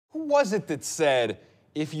Who was it that said,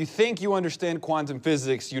 if you think you understand quantum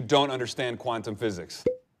physics, you don't understand quantum physics?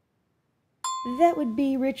 That would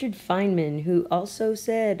be Richard Feynman, who also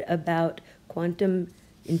said about quantum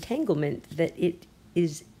entanglement that it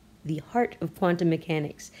is the heart of quantum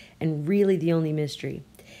mechanics and really the only mystery.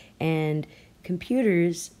 And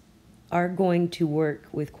computers are going to work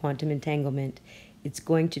with quantum entanglement. It's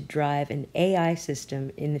going to drive an AI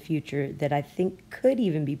system in the future that I think could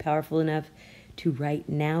even be powerful enough to right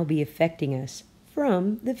now be affecting us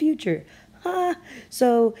from the future. Ha!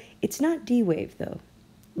 So it's not D-Wave, though.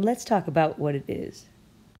 Let's talk about what it is.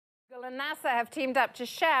 Google and NASA have teamed up to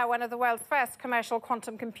share one of the world's first commercial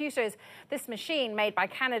quantum computers. This machine, made by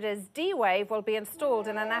Canada's D-Wave, will be installed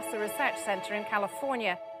in a NASA research center in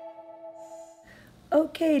California.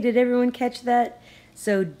 Okay, did everyone catch that?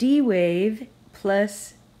 So D-Wave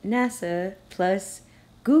plus NASA plus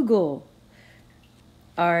Google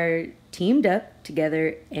are teamed up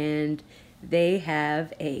together, and they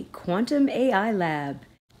have a quantum AI lab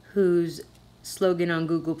whose slogan on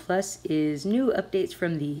Google Plus is new updates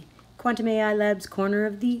from the Quantum AI Lab's corner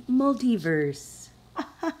of the multiverse.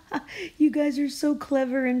 You guys are so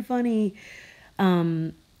clever and funny.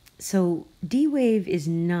 So D-Wave is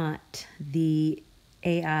not the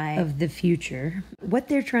AI of the future. What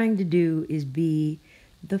they're trying to do is be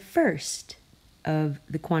the first of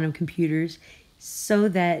the quantum computers so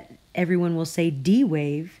that everyone will say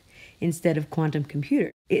D-Wave instead of quantum computer.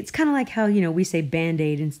 It's kind of like how, you know, we say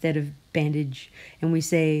Band-Aid instead of bandage, and we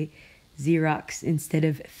say Xerox instead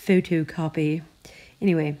of photocopy.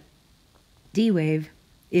 Anyway, D-Wave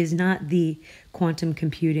is not the quantum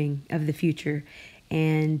computing of the future,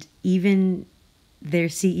 and even their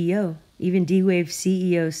CEO, even D-Wave's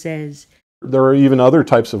CEO says, there are even other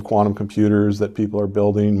types of quantum computers that people are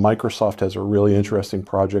building. Microsoft has a really interesting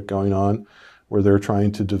project going on where they're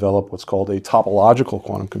trying to develop what's called a topological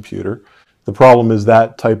quantum computer. The problem is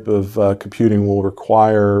that type of computing will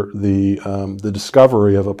require the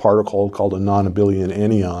discovery of a particle called a non-abelian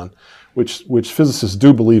anyon, which physicists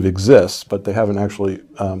do believe exists, but they haven't actually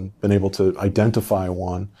been able to identify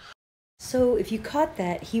one. So if you caught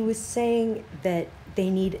that, he was saying that they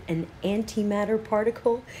need an antimatter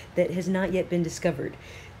particle that has not yet been discovered.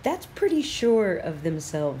 That's pretty sure of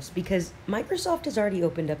themselves because Microsoft has already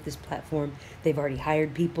opened up this platform. They've already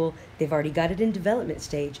hired people. They've already got it in development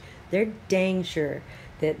stage. They're dang sure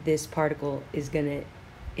that this particle is going to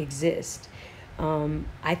exist.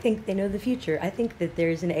 I think they know the future. I think that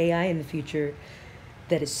there's an AI in the future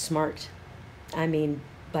that is smart. I mean,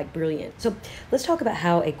 like brilliant. So let's talk about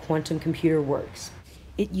how a quantum computer works.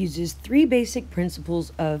 It uses three basic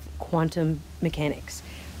principles of quantum mechanics.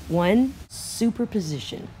 One,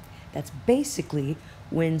 superposition. That's basically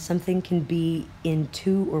when something can be in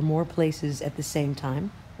two or more places at the same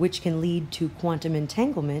time, which can lead to quantum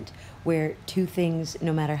entanglement, where two things,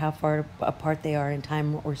 no matter how far apart they are in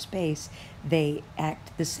time or space, they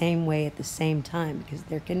act the same way at the same time because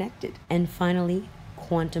they're connected. And finally,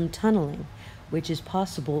 quantum tunneling, which is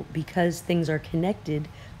possible because things are connected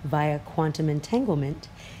via quantum entanglement.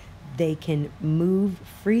 They can move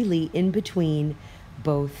freely in between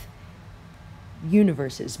both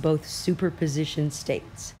universes, both superposition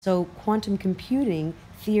states. So quantum computing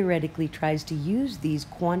theoretically tries to use these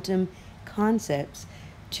quantum concepts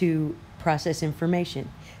to process information.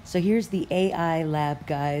 So here's the AI lab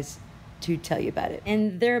guys to tell you about it.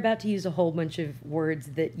 And they're about to use a whole bunch of words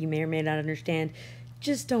that you may or may not understand.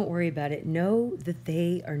 Just don't worry about it. Know that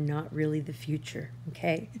they are not really the future,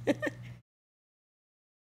 okay?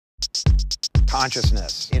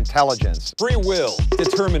 Consciousness, intelligence, Free will,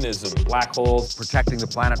 determinism, black holes, protecting the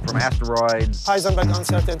planet from asteroids, Heisenberg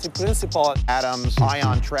uncertainty principle, atoms,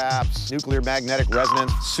 ion traps, nuclear magnetic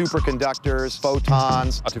resonance, superconductors,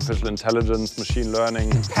 photons, artificial intelligence, machine learning,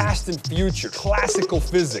 past and future, classical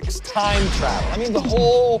physics, time travel. I mean, the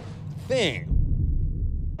whole thing.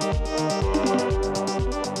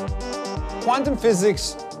 Quantum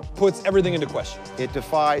physics puts everything into question. It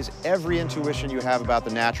defies every intuition you have about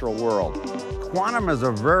the natural world. Quantum is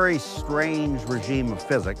a very strange regime of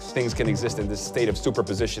physics. Things can exist in this state of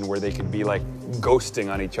superposition where they could be like ghosting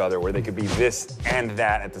on each other, where they could be this and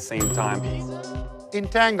that at the same time.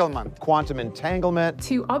 Entanglement. Quantum entanglement.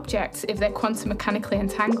 Two objects, if they're quantum mechanically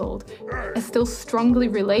entangled, are still strongly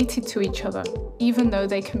related to each other, even though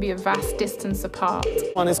they can be a vast distance apart.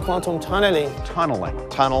 one is quantum tunneling. Tunneling.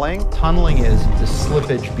 Tunneling. Tunneling is the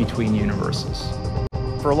slippage between universes.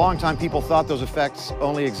 For a long time, people thought those effects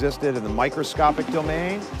only existed in the microscopic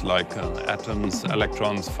domain. like atoms,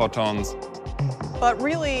 electrons, photons. But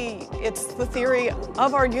really, it's the theory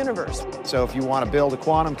of our universe. So if you want to build a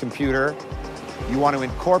quantum computer, You want to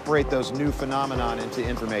incorporate those new phenomenon into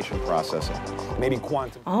information processing. Maybe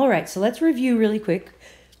quantum. All right, so let's review really quick.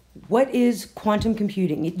 What is quantum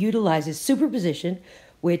computing? It utilizes superposition,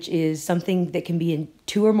 which is something that can be in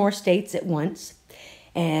two or more states at once,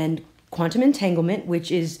 and quantum entanglement,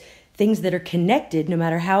 which is things that are connected no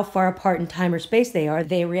matter how far apart in time or space they are.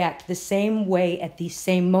 They react the same way at the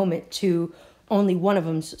same moment to only one of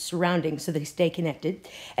them's surroundings, so they stay connected.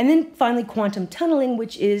 And then finally, quantum tunneling,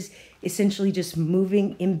 which is essentially just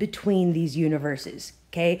moving in between these universes,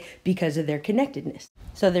 okay, because of their connectedness.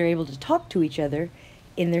 So they're able to talk to each other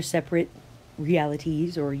in their separate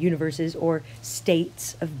realities or universes or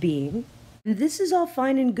states of being. And this is all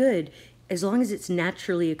fine and good as long as it's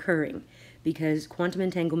naturally occurring, because quantum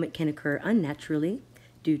entanglement can occur unnaturally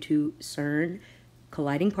due to CERN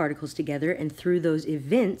colliding particles together, and through those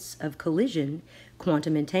events of collision,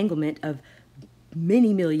 quantum entanglement of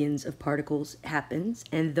many millions of particles happens,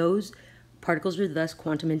 and those particles are thus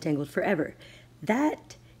quantum entangled forever.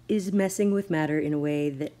 That is messing with matter in a way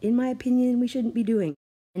that, in my opinion, we shouldn't be doing.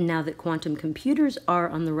 And now that quantum computers are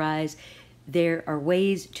on the rise, there are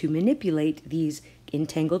ways to manipulate these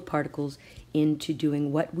entangled particles into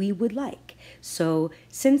doing what we would like. So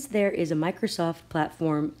since there is a Microsoft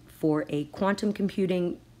platform for a quantum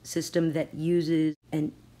computing system that uses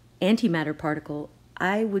an antimatter particle,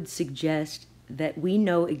 I would suggest that we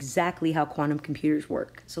know exactly how quantum computers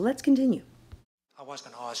work. So let's continue. I was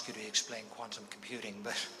going to ask you to explain quantum computing,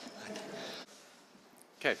 but...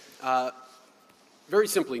 Okay. Very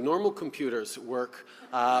simply, normal computers work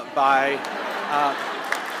by...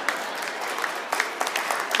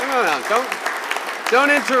 No, don't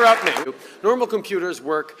interrupt me. Normal computers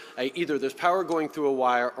work either there's power going through a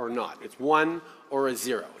wire or not. It's 1 or a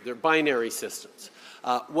 0. They're binary systems.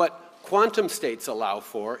 What quantum states allow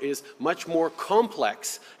for is much more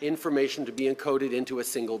complex information to be encoded into a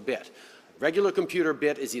single bit. Regular computer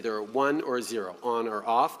bit is either a 1 or a 0, on or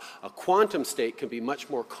off. A quantum state can be much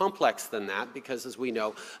more complex than that because, as we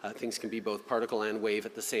know, things can be both particle and wave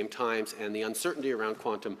at the same times, and the uncertainty around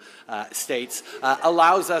quantum states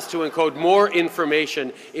allows us to encode more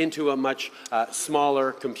information into a much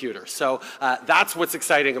smaller computer. So that's what's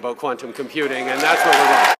exciting about quantum computing, and that's what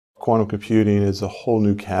we're going. Quantum computing is a whole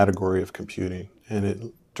new category of computing, and it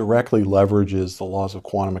directly leverages the laws of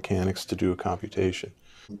quantum mechanics to do a computation.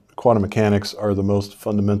 Quantum mechanics are the most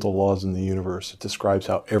fundamental laws in the universe. It describes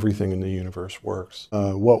how everything in the universe works.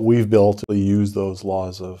 What we've built, we use those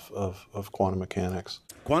laws of quantum mechanics.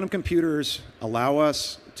 Quantum computers allow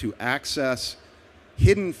us to access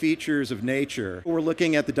hidden features of nature. We're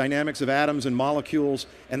looking at the dynamics of atoms and molecules,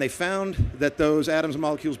 and they found that those atoms and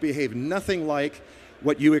molecules behave nothing like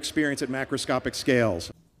what you experience at macroscopic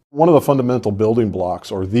scales. One of the fundamental building blocks,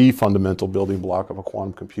 or the fundamental building block of a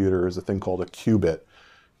quantum computer, is a thing called a qubit.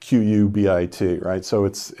 Q-U-B-I-T, right? So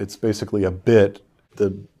it's basically a bit,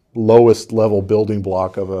 the lowest level building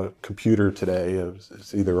block of a computer today.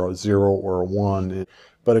 It's either a 0 or a 1,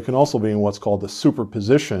 but it can also be in what's called the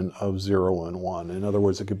superposition of 0 and 1. In other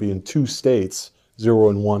words, it could be in two states, 0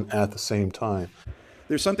 and 1 at the same time.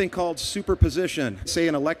 There's something called superposition. Say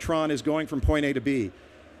an electron is going from point A to B.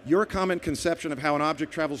 Your common conception of how an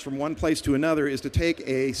object travels from one place to another is to take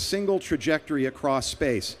a single trajectory across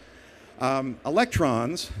space.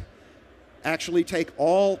 Electrons actually take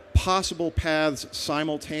all possible paths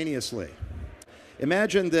simultaneously.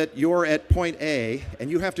 Imagine that you're at point A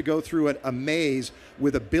and you have to go through a maze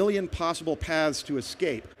with 1 billion possible paths to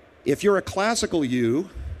escape. If you're a classical you,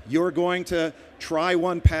 you're going to try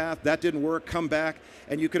one path, that didn't work, come back,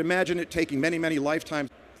 and you could imagine it taking many, many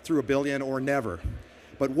lifetimes through 1 billion or never.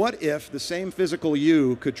 But what if the same physical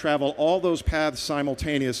you could travel all those paths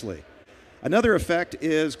simultaneously? Another effect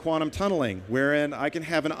is quantum tunneling, wherein I can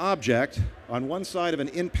have an object on one side of an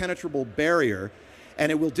impenetrable barrier,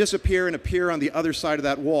 and it will disappear and appear on the other side of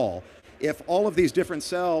that wall. If all of these different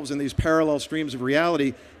selves in these parallel streams of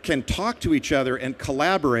reality can talk to each other and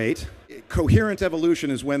collaborate, coherent evolution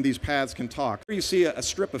is when these paths can talk. Here you see a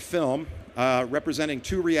strip of film representing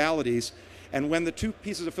two realities, and when the two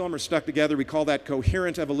pieces of film are stuck together, we call that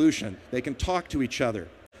coherent evolution. They can talk to each other.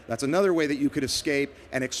 That's another way that you could escape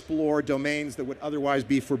and explore domains that would otherwise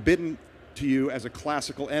be forbidden to you as a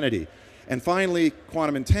classical entity. And finally,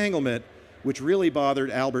 quantum entanglement, which really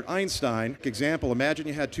bothered Albert Einstein. Example, imagine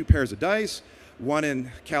you had two pairs of dice, one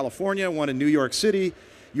in California, one in New York City.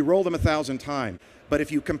 You roll them 1,000 times. But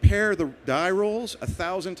if you compare the die rolls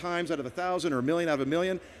 1,000 times out of 1,000 or 1,000,000 out of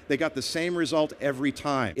 1,000,000, they got the same result every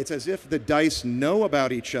time. It's as if the dice know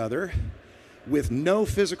about each other with no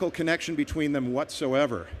physical connection between them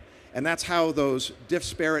whatsoever. And that's how those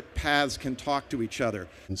disparate paths can talk to each other.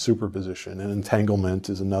 And superposition and entanglement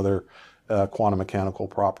is another quantum mechanical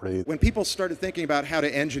property. When people started thinking about how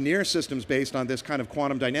to engineer systems based on this kind of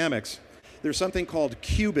quantum dynamics, there's something called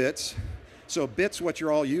qubits. So bits, what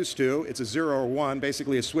you're all used to, it's a 0 or 1,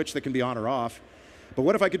 basically a switch that can be on or off. But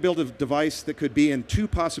what if I could build a device that could be in two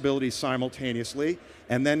possibilities simultaneously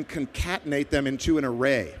and then concatenate them into an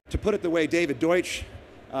array? To put it the way David Deutsch,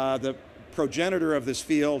 the progenitor of this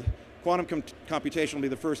field, quantum computation will be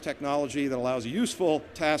the first technology that allows useful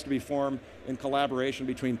tasks to be formed in collaboration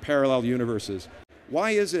between parallel universes.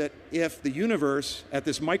 Why is it if the universe at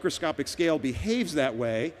this microscopic scale behaves that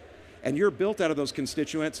way, and you're built out of those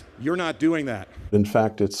constituents, you're not doing that? In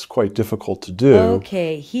fact, it's quite difficult to do.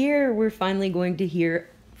 Okay, here we're finally going to hear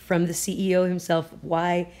from the CEO himself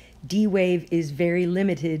why D-Wave is very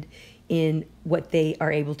limited in what they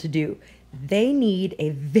are able to do. They need a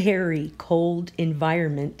very cold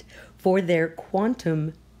environment for their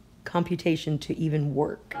quantum computation to even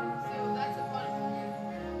work.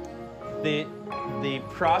 The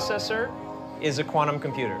processor is a quantum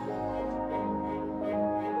computer.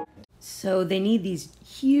 So they need these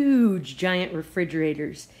huge giant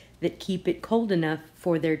refrigerators that keep it cold enough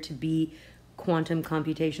for there to be quantum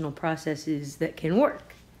computational processes that can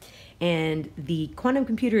work. And the quantum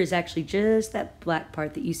computer is actually just that black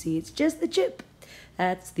part that you see. It's just the chip.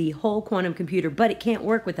 That's the whole quantum computer, but it can't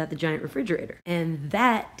work without the giant refrigerator. And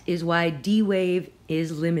that is why D-Wave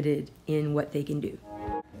is limited in what they can do.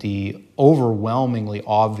 The overwhelmingly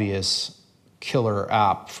obvious killer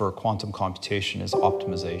app for quantum computation is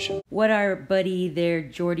optimization. What our buddy there,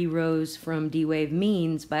 Jordy Rose from D-Wave,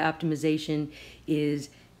 means by optimization is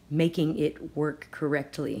making it work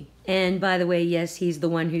correctly. And by the way, yes, he's the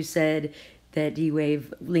one who said that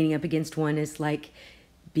D-Wave leaning up against one is like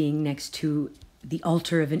being next to the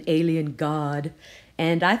altar of an alien god.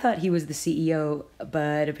 And I thought he was the CEO,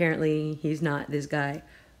 but apparently he's not. This guy,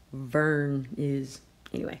 Vern, is.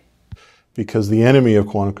 Anyway. Because the enemy of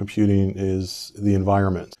quantum computing is the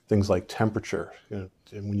environment. Things like temperature. And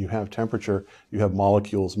when you have temperature, you have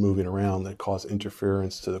molecules moving around that cause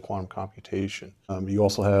interference to the quantum computation. You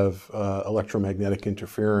also have electromagnetic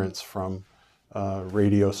interference from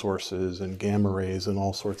radio sources and gamma rays and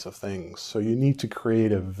all sorts of things. So you need to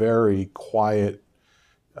create a very quiet,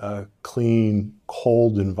 clean,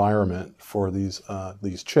 cold environment for these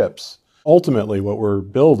chips. Ultimately, what we're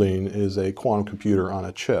building is a quantum computer on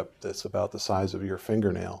a chip that's about the size of your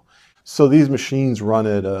fingernail. So these machines run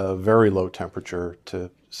at a very low temperature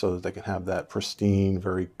so that they can have that pristine,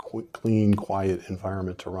 very clean, quiet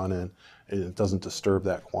environment to run in, and it doesn't disturb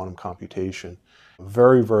that quantum computation.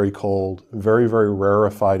 Very, very cold, very, very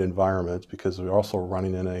rarefied environments because we're also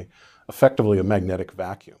running in effectively a magnetic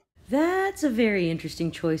vacuum. That's a very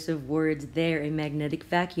interesting choice of words there, a magnetic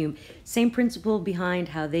vacuum. Same principle behind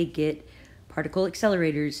how they get particle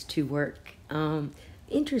accelerators to work.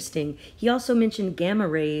 Interesting. He also mentioned gamma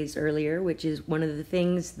rays earlier, which is one of the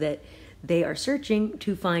things that they are searching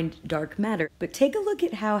to find dark matter. But take a look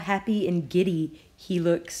at how happy and giddy he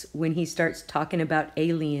looks when he starts talking about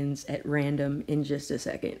aliens at random in just a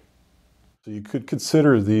second. So you could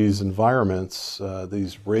consider these environments,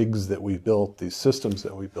 these rigs that we built, these systems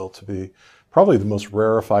that we built to be probably the most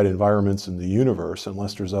rarefied environments in the universe,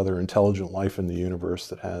 unless there's other intelligent life in the universe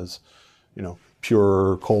that has,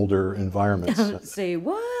 purer, colder environments. Say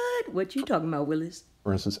what? What you talking about, Willis?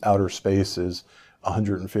 For instance, outer space is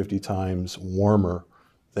 150 times warmer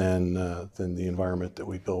than the environment that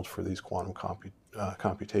we build for these quantum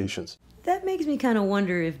computations. That makes me kind of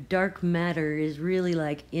wonder if dark matter is really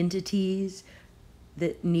like entities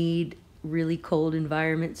that need really cold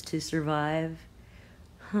environments to survive.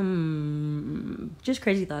 Just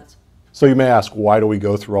crazy thoughts. So you may ask, why do we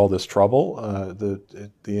go through all this trouble?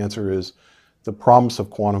 The answer is the promise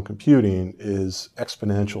of quantum computing is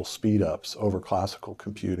exponential speed-ups over classical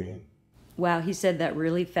computing. Wow, he said that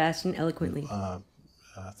really fast and eloquently.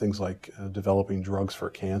 Things like developing drugs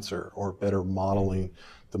for cancer or better modeling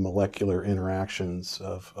the molecular interactions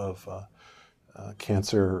of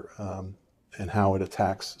cancer and how it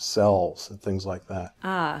attacks cells and things like that.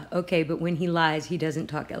 Ah, okay, but when he lies, he doesn't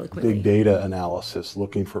talk eloquently. Big data analysis,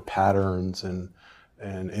 looking for patterns and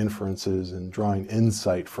inferences and drawing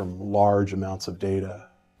insight from large amounts of data.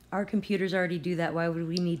 Our computers already do that. Why would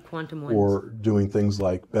we need quantum ones? Or doing things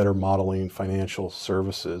like better modeling financial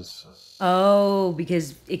services. Oh,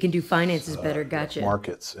 because it can do finances better. Gotcha.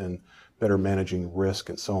 Markets and better managing risk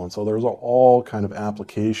and so on. So there's all kind of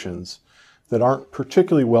applications that aren't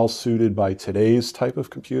particularly well suited by today's type of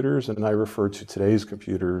computers. And I refer to today's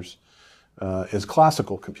computers is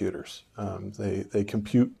classical computers. They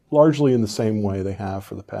compute largely in the same way they have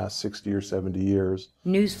for the past 60 or 70 years.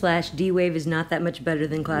 Newsflash, D-Wave is not that much better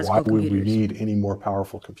than classical computers. Why would we need any more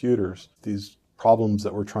powerful computers? These problems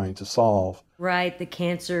that we're trying to solve, right, the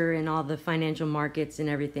cancer and all the financial markets and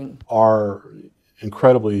everything, are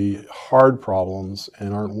incredibly hard problems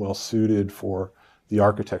and aren't well suited for the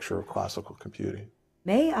architecture of classical computing.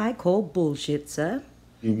 May I call bullshit, sir?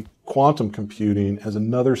 Quantum computing as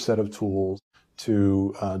another set of tools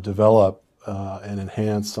to develop and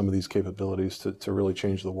enhance some of these capabilities to really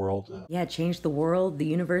change the world. Yeah, change the world, the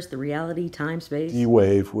universe, the reality, time, space.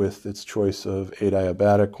 D-Wave, with its choice of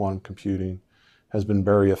adiabatic quantum computing, has been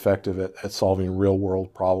very effective at solving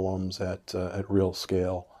real-world problems at real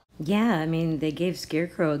scale. Yeah, I mean, they gave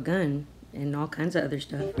Scarecrow a gun and all kinds of other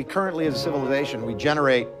stuff. We currently, as a civilization, we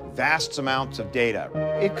generate vast amounts of data.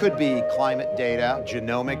 It could be climate data,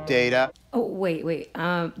 genomic data. Oh, wait.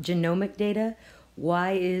 Genomic data?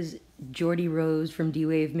 Why is Geordie Rose from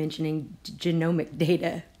D-Wave mentioning genomic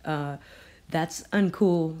data? That's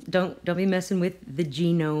uncool. Don't be messing with the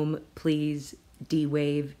genome, please,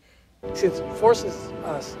 D-Wave. It forces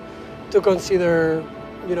us to consider,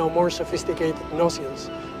 more sophisticated notions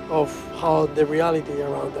of how the reality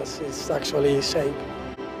around us is actually shaped.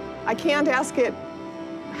 I can't ask it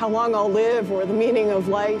how long I'll live or the meaning of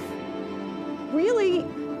life. Really,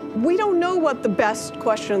 we don't know what the best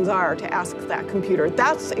questions are to ask that computer.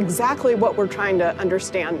 That's exactly what we're trying to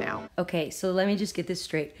understand now. Okay, so let me just get this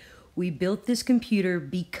straight. We built this computer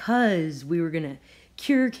because we were gonna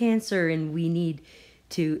cure cancer and we need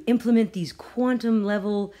to implement these quantum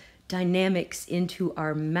level dynamics into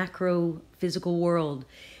our macro physical world.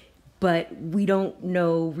 But we don't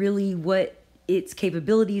know really what its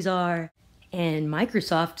capabilities are. And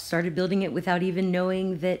Microsoft started building it without even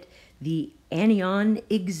knowing that the anion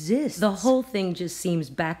exists. The whole thing just seems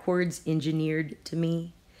backwards engineered to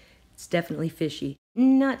me. It's definitely fishy.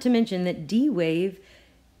 Not to mention that D-Wave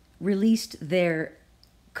released their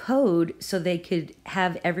code so they could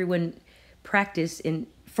have everyone practice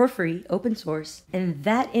for free, open source. And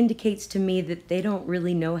that indicates to me that they don't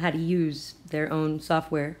really know how to use their own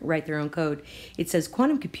software, write their own code. It says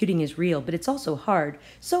quantum computing is real, but it's also hard.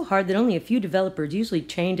 So hard that only a few developers, usually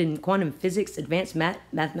trained in quantum physics, advanced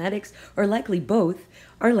mathematics, or likely both,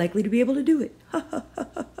 are likely to be able to do it.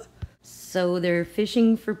 So they're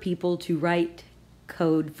fishing for people to write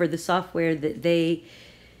code for the software that they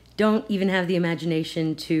don't even have the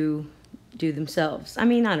imagination to do themselves. I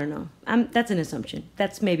mean, I don't know. That's an assumption.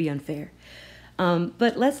 That's maybe unfair.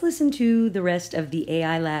 But let's listen to the rest of the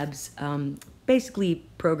AI Lab's basically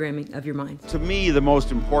programming of your mind. To me, the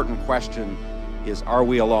most important question is, are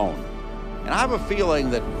we alone? And I have a feeling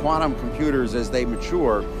that quantum computers, as they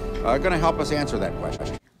mature, are going to help us answer that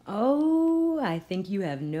question. Oh, I think you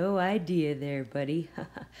have no idea there, buddy.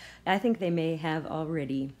 I think they may have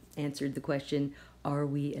already answered the question, are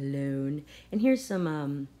we alone? And here's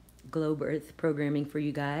some globe Earth programming for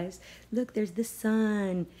you guys. Look, there's the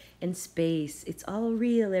sun and space. It's all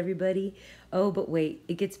real, everybody. Oh, but wait,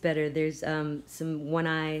 it gets better. There's some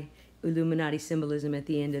one-eye Illuminati symbolism at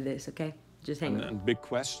the end of this, okay? Just hang on. And big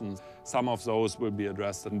questions. Some of those will be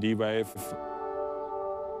addressed in D-Wave.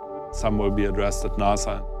 Some will be addressed at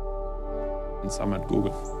NASA. And some at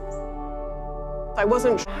Google. I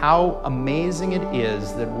wasn't sure how amazing it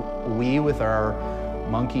is that we, with our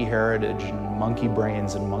monkey heritage and monkey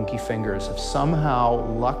brains and monkey fingers, have somehow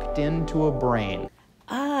lucked into a brain.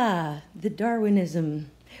 Ah, the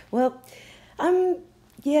Darwinism. Well,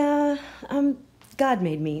 God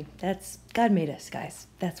made me. God made us, guys.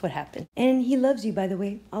 That's what happened. And he loves you, by the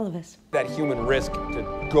way, all of us. That human risk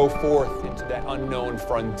to go forth into that unknown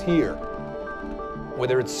frontier,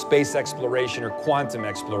 whether it's space exploration or quantum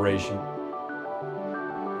exploration,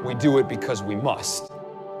 we do it because we must.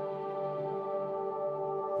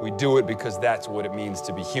 We do it because that's what it means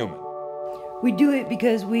to be human. We do it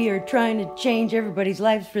because we are trying to change everybody's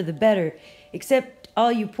lives for the better, except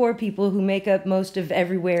all you poor people who make up most of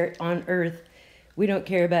everywhere on Earth. We don't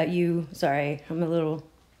care about you. Sorry, I'm a little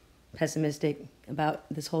pessimistic about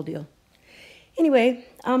this whole deal. Anyway,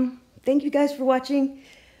 thank you guys for watching.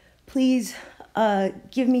 Please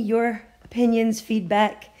give me your opinions,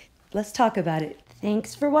 feedback. Let's talk about it.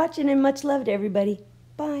 Thanks for watching and much love to everybody.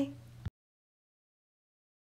 Bye.